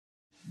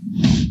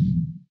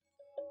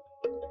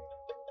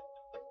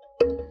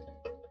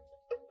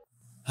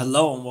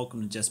Hello and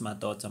welcome to Just My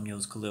Thoughts. I'm your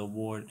host Khaleel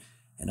Ward,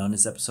 and on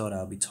this episode,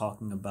 I'll be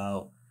talking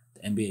about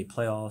the NBA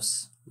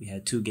playoffs. We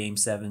had two game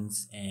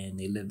sevens, and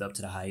they lived up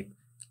to the hype.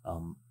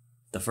 Um,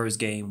 the first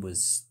game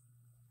was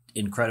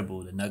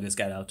incredible. The Nuggets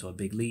got out to a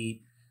big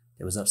lead.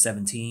 It was up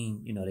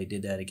 17. They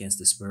did that against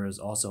the Spurs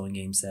also in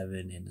game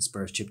seven, and the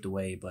Spurs chipped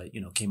away, but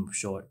came up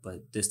short.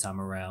 But this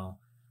time around,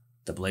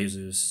 the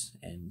Blazers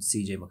and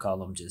CJ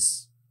McCollum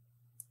just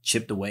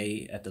chipped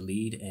away at the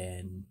lead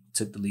and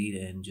took the lead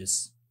and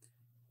just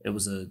it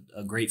was a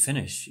great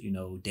finish.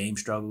 Dame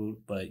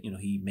struggled, but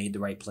he made the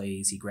right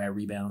plays. He grabbed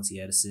rebounds. He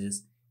had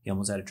assists. He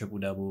almost had a triple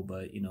double,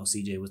 but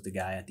CJ was the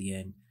guy at the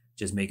end,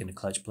 just making the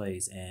clutch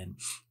plays. And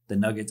the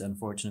Nuggets,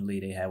 unfortunately,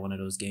 they had one of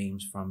those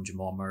games from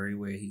Jamal Murray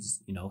where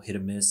he's hit or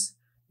miss.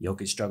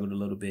 Jokic struggled a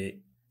little bit,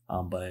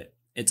 but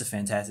it's a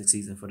fantastic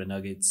season for the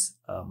Nuggets.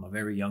 A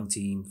very young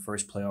team,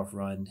 first playoff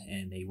run,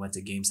 and they went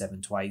to Game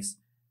 7 twice.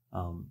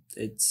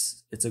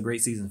 It's a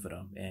great season for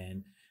them,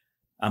 and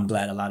I'm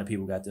glad a lot of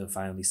people got to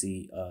finally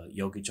see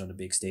Jokic on the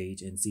big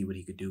stage and see what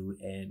he could do.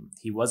 And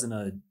he wasn't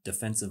a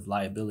defensive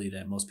liability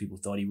that most people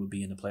thought he would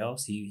be in the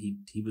playoffs.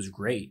 He was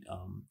great.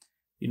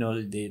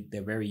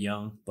 They're very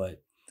young,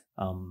 but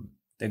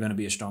they're going to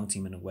be a strong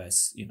team in the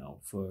West.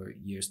 For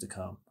years to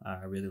come.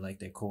 I really like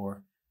their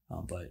core.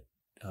 But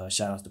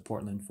shout out to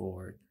Portland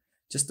for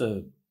just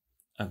a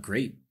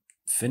great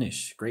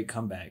finish, great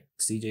comeback.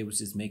 CJ was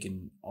just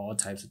making all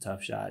types of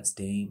tough shots.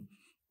 Dame.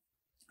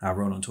 I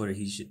wrote on Twitter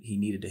he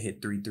needed to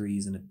hit three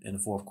threes in the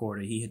fourth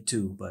quarter. He hit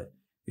two, but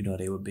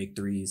they were big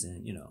threes,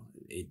 and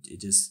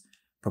it just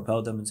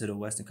propelled them into the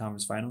Western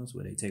Conference Finals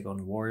where they take on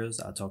the Warriors.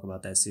 I'll talk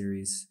about that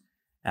series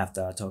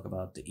after I talk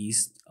about the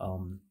East.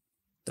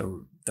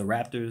 The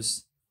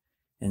Raptors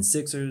and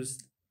Sixers,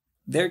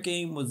 their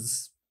game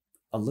was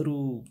a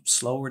little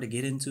slower to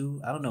get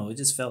into. I don't know. It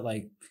just felt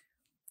like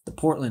the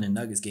Portland and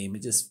Nuggets game.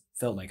 It just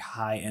felt like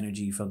high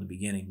energy from the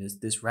beginning.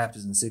 This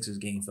Raptors and Sixers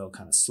game felt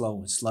kind of slow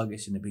and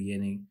sluggish in the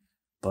beginning,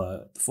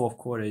 but the fourth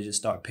quarter it just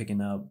started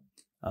picking up.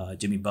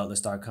 Jimmy Butler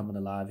started coming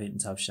alive, hitting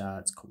tough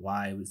shots.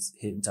 Kawhi was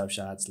hitting tough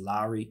shots.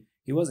 Lowry,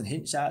 he wasn't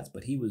hitting shots,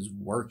 but he was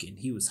working.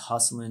 He was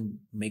hustling,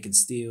 making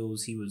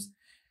steals. He was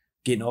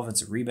getting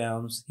offensive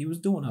rebounds. He was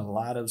doing a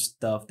lot of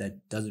stuff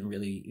that doesn't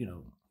really,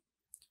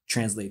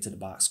 translate to the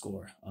box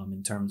score.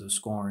 In terms of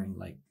scoring,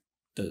 like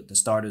the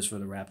starters for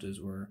the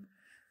Raptors were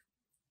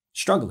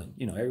struggling.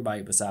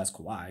 Everybody besides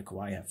Kawhi.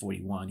 Kawhi had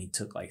 41. He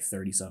took like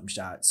 30 something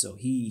shots. So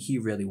he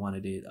really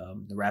wanted it.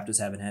 The Raptors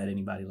haven't had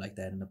anybody like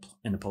that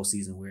in the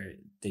postseason where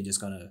they're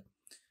just gonna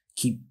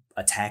keep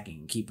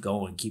attacking, keep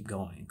going, keep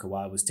going.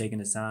 Kawhi was taking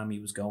his time. He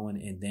was going,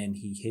 and then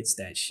he hits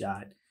that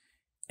shot,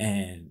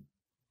 and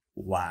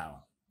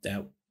wow,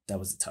 that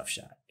was a tough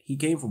shot. He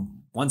came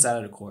from one side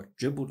of the court,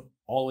 dribbled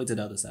all the way to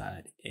the other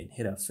side, and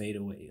hit a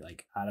fadeaway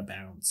like out of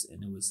bounds,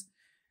 and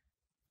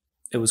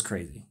it was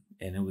crazy.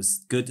 And it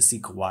was good to see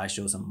Kawhi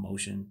show some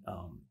emotion.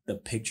 The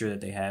picture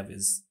that they have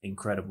is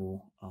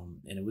incredible.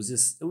 And it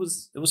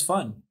was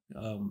fun.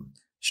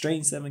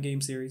 Strange 7 game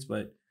series,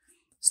 but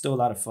still a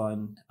lot of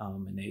fun.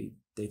 And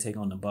they take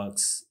on the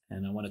Bucks,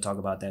 and I want to talk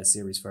about that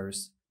series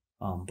first.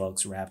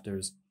 Bucks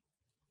Raptors,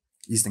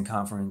 Eastern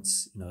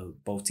Conference.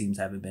 Both teams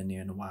haven't been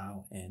there in a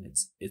while, and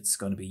it's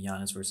going to be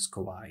Giannis versus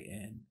Kawhi,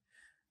 and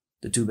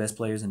the two best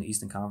players in the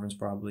Eastern Conference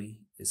probably.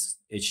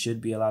 It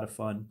should be a lot of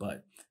fun,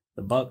 but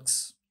the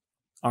Bucks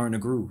are in a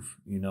groove.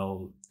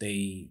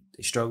 They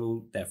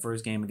struggled that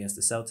first game against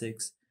the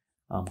Celtics.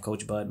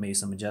 Coach Bud made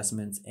some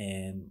adjustments,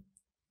 and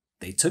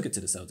they took it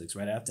to the Celtics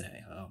right after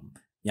that.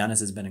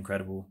 Giannis has been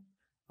incredible.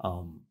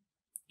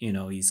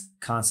 He's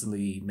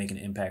constantly making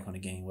an impact on the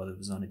game, whether it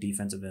was on the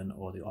defensive end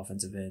or the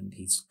offensive end.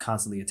 He's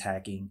constantly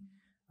attacking,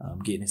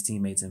 getting his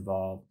teammates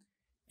involved.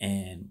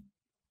 And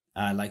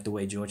I like the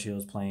way George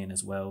Hill's playing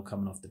as well,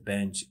 coming off the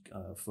bench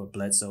for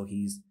Bledsoe.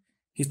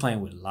 He's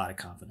playing with a lot of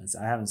confidence.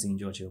 I haven't seen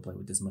George Hill play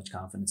with this much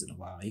confidence in a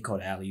while. He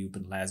caught alley-oop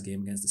in the last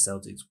game against the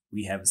Celtics.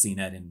 We haven't seen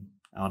that in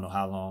I don't know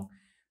how long.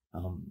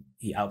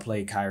 He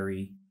outplayed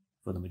Kyrie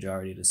for the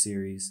majority of the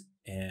series.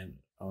 And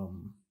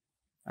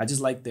I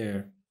just like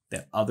their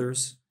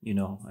others,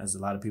 as a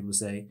lot of people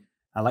say.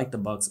 I like the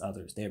Bucks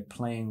others. They're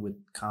playing with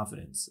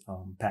confidence.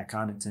 Pat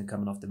Connaughton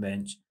coming off the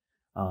bench.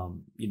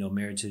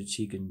 Mirotic,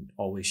 he can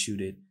always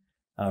shoot it.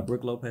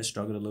 Brook Lopez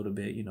struggled a little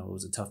bit. It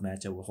was a tough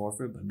matchup with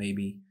Horford, but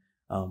maybe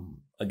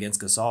against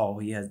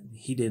Gasol,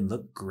 he didn't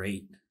look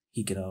great.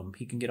 He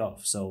can get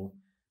off. So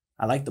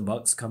I like the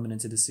Bucks coming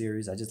into the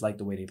series. I just like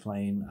the way they're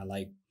playing. I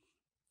like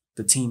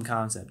the team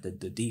concept, the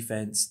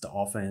defense, the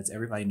offense.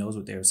 Everybody knows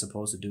what they're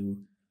supposed to do.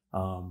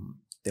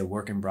 They're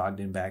working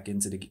Brogdon back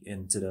into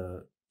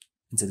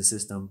the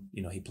system.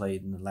 He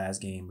played in the last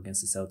game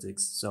against the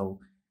Celtics. So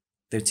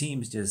their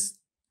team's just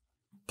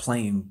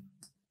playing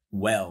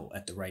well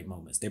at the right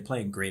moments. They're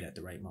playing great at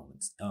the right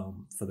moments.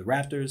 For the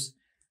Raptors,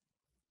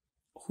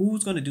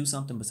 who's going to do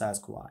something besides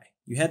Kawhi?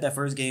 You had that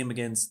first game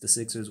against the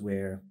Sixers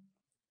where,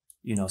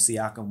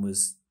 Siakam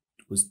was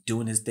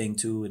doing his thing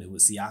too, and it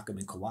was Siakam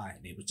and Kawhi,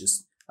 and they was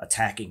just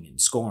attacking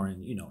and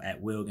scoring,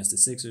 at will against the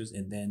Sixers.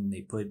 And then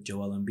they put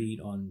Joel Embiid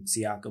on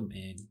Siakam,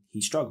 and he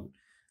struggled.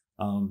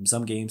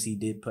 Some games he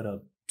did put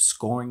up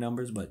scoring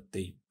numbers, but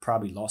they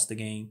probably lost the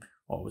game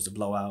or it was a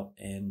blowout.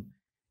 And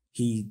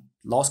he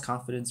lost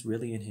confidence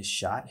really in his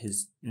shot,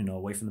 his,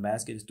 away from the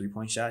basket, his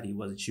 3-point shot. He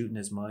wasn't shooting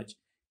as much.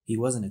 He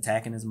wasn't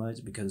attacking as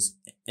much because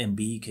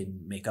Embiid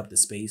can make up the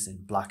space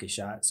and block his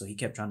shot. So he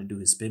kept trying to do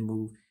his spin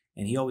move,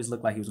 and he always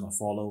looked like he was going to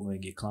fall over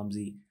and get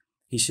clumsy.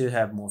 He should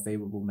have more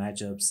favorable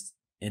matchups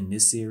in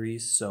this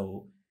series.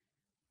 So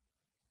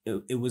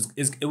it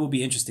will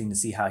be interesting to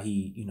see how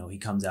he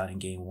comes out in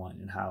game one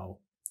and how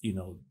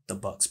the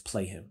Bucks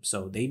play him.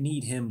 So they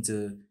need him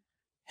to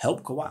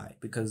help Kawhi,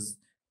 because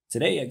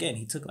today again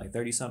he took like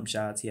 30-something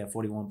shots. He had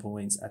 41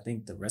 points. I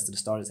think the rest of the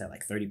starters had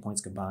like 30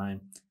 points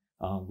combined.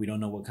 We don't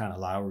know what kind of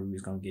Lowry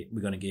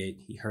we're gonna get.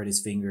 He hurt his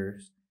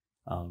fingers.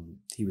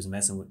 He was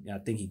messing with. I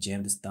think he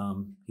jammed his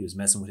thumb. He was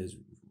messing with his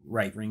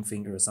right ring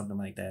finger or something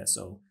like that.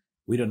 So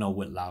we don't know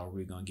what Lowry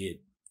we're gonna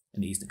get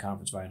in the Eastern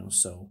Conference Finals.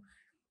 So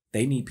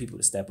they need people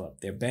to step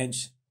up. Their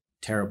bench,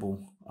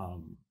 terrible.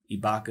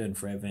 Ibaka and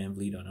Fred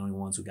VanVleet are the only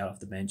ones who got off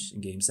the bench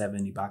in Game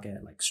 7. Ibaka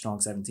had like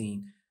strong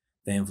 17.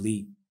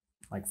 VanVleet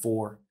like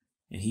 4,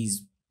 and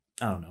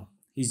I don't know.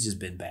 He's just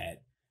been bad.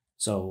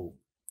 So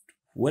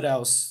what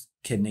else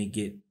can they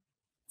get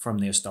from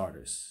their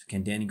starters?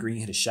 Can Danny Green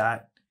hit a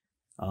shot?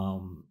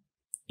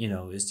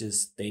 It's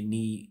just they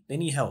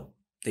need help.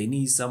 They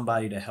need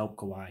somebody to help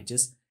Kawhi.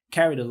 Just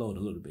carry the load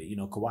a little bit.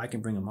 Kawhi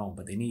can bring him home,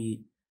 but they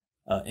need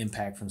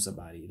impact from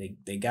somebody.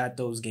 They got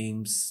those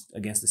games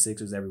against the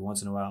Sixers every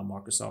once in a while.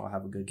 Marc Gasol will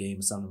have a good game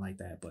or something like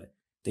that, but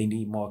they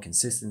need more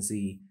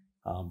consistency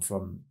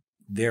from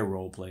their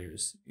role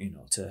players,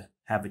 to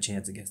have a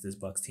chance against this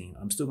Bucks team.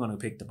 I'm still going to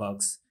pick the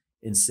Bucks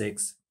in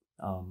 6.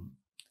 I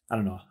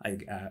don't know. I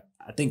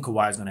think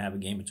Kawhi is going to have a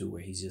game or two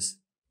where he's just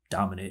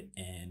dominant,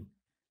 and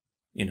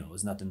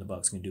there's nothing the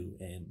Bucks can do,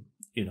 and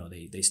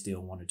they steal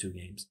 1 or 2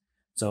 games.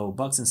 So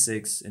Bucks in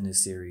 6 in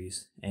this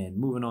series. And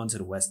moving on to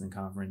the Western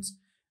Conference,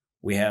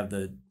 we have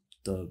the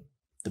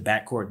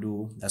backcourt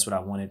duel. That's what I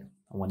wanted.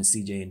 I wanted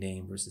CJ and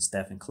Dame versus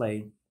Steph and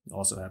Clay. We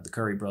also have the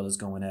Curry brothers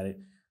going at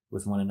it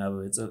with one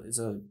another.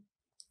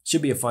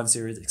 Should be a fun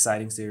series,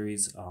 exciting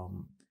series.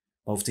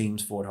 Both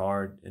teams fought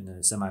hard in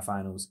the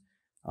semifinals.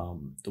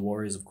 The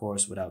Warriors, of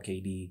course, without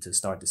KD to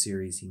start the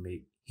series,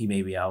 he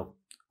may be out.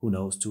 Who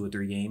knows, 2 or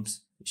 3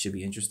 games. It should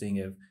be interesting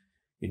if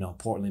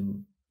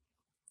Portland,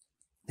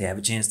 they have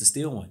a chance to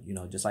steal one.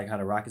 Just like how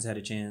the Rockets had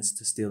a chance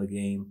to steal a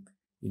game.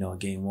 In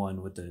game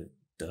 1 with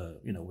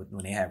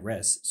when they had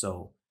rest.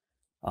 So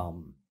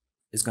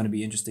it's going to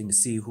be interesting to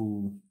see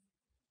who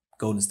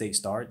Golden State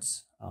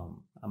starts.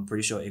 I'm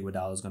pretty sure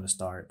Iguodala is going to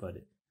start,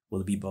 but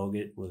will it be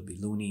Bogut? Will it be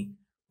Looney?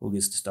 Who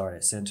gets to start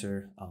at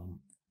center?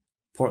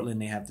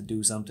 Portland, they have to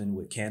do something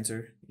with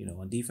Cantor,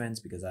 on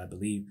defense, because I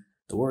believe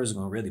the Warriors are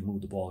going to really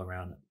move the ball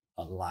around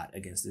a lot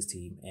against this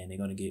team, and they're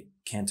going to get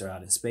Cantor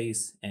out in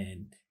space,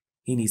 and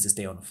he needs to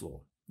stay on the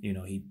floor.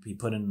 He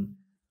put in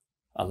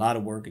a lot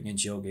of work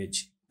against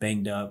Jokic,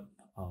 banged up,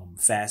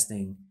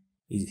 fasting.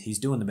 He's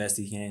doing the best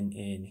he can,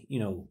 and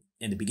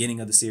in the beginning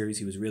of the series,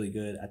 he was really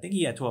good. I think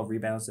he had 12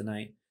 rebounds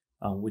tonight,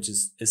 which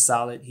is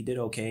solid. He did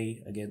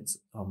okay against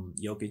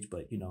Jokic,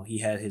 but he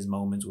had his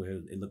moments where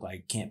it looked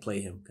like can't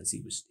play him because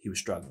he was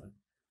struggling.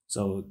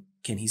 So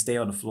can he stay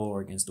on the floor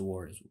against the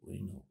Warriors?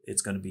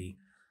 It's going to be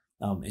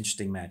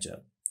interesting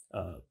matchup.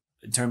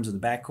 In terms of the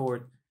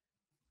backcourt,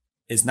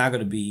 it's not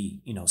going to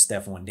be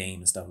Steph on Dame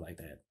and stuff like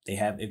that. They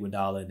have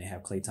Iguodala and they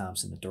have Klay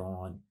Thompson to throw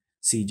on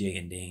CJ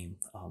and Dame.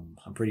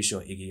 I'm pretty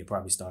sure Iggy will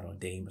probably start on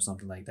Dame or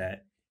something like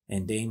that.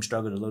 And Dame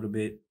struggled a little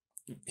bit.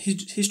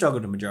 He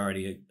struggled the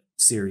majority of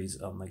series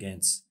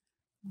against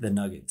the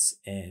Nuggets,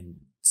 and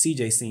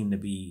CJ seemed to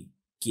be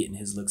getting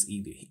his looks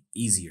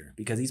easier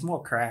because he's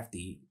more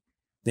crafty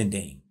than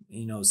Dame.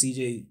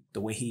 CJ,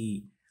 the way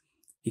he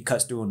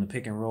cuts through on the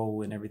pick and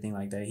roll and everything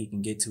like that, he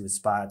can get to his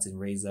spots and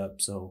raise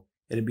up. So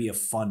it'll be a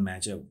fun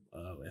matchup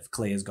if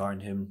Klay is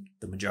guarding him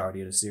the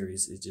majority of the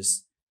series. It's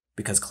just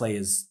because Klay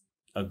is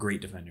a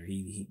great defender.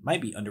 He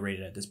might be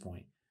underrated at this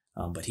point,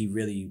 but he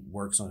really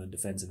works on the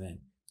defensive end.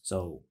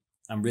 So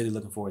I'm really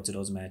looking forward to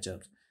those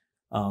matchups.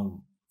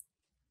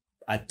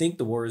 I think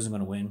the Warriors are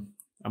going to win.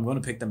 I'm going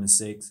to pick them in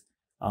 6.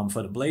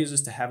 For the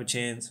Blazers to have a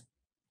chance,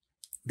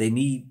 they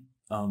need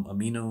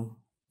Aminu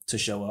to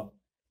show up.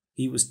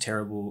 He was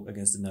terrible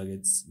against the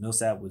Nuggets.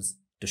 Millsap was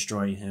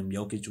destroying him.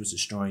 Jokic was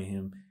destroying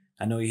him.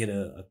 I know he hit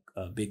a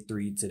big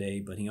 3 today,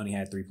 but he only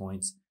had 3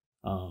 points.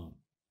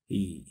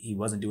 He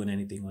wasn't doing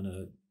anything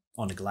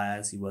on the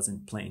glass. He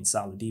wasn't playing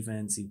solid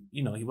defense. He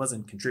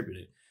wasn't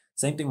contributing.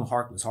 Same thing with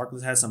Harkless.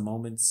 Harkless had some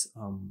moments.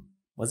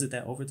 Was it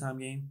that overtime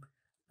game?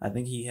 I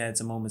think he had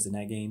some moments in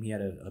that game. He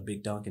had a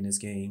big dunk in this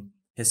game,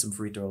 hit some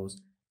free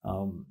throws.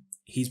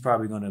 He's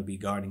probably going to be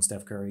guarding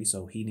Steph Curry,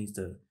 so he needs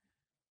to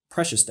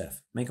pressure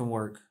Steph, make him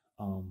work.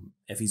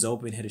 If he's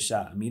open, hit a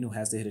shot. Aminu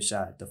has to hit a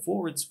shot. The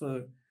forwards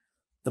for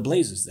the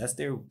Blazers, that's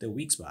their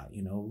weak spot.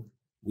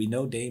 We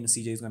know Dame and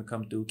CJ is going to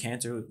come through.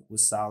 Cantor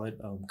was solid.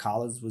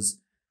 Collins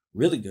was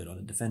really good on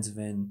the defensive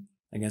end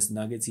against the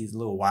Nuggets. He's a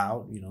little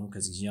wild,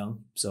 because he's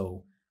young.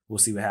 So we'll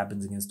see what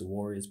happens against the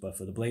Warriors. But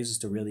for the Blazers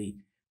to really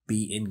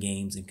be in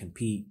games and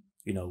compete.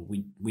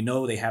 We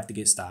know they have to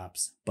get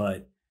stops,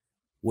 but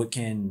what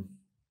can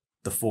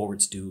the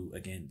forwards do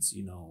against,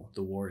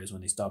 the Warriors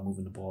when they start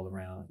moving the ball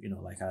around,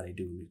 like how they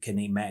do? Can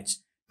they match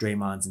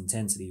Draymond's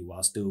intensity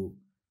while still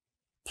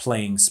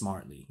playing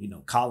smartly?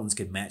 Collins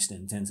could match the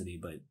intensity,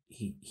 but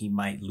he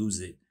might lose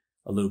it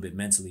a little bit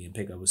mentally and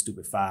pick up a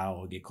stupid foul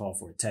or get called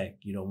for a tech.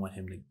 You don't want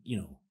him to,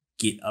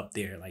 get up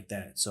there like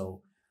that.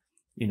 So,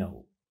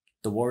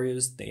 the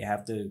Warriors, they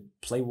have to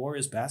play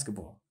Warriors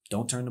basketball.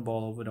 Don't turn the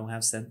ball over. Don't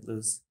have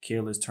senseless,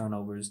 careless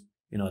turnovers,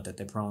 that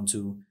they're prone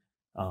to.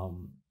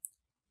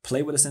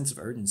 Play with a sense of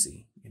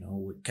urgency,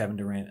 with Kevin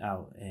Durant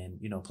out, and,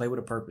 play with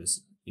a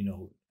purpose.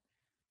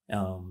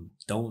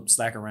 Don't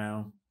slack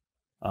around,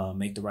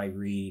 make the right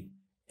read,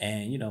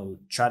 and,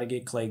 try to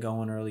get Clay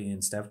going early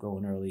and Steph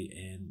going early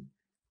and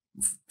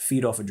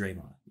feed off of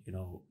Draymond,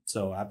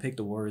 So I picked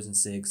the Warriors in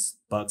 6,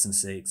 Bucks in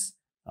 6.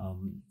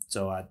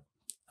 So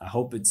I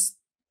hope it's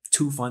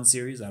 2 fun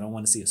series. I don't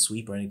want to see a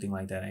sweep or anything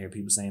like that. I hear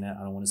people saying that.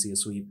 I don't want to see a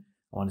sweep.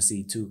 I want to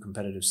see 2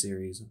 competitive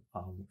series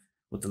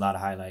with a lot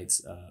of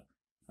highlights.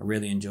 I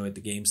really enjoyed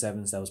the Game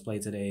 7s that was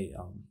played today.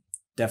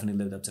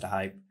 Definitely lived up to the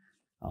hype.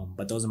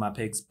 But those are my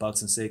picks: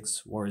 Bucks in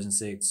 6, Warriors in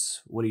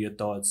 6. What are your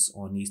thoughts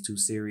on these 2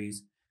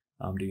 series?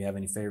 Do you have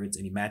any favorites,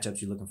 any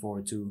matchups you're looking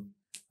forward to?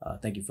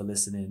 Thank you for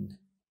listening.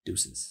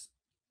 Deuces.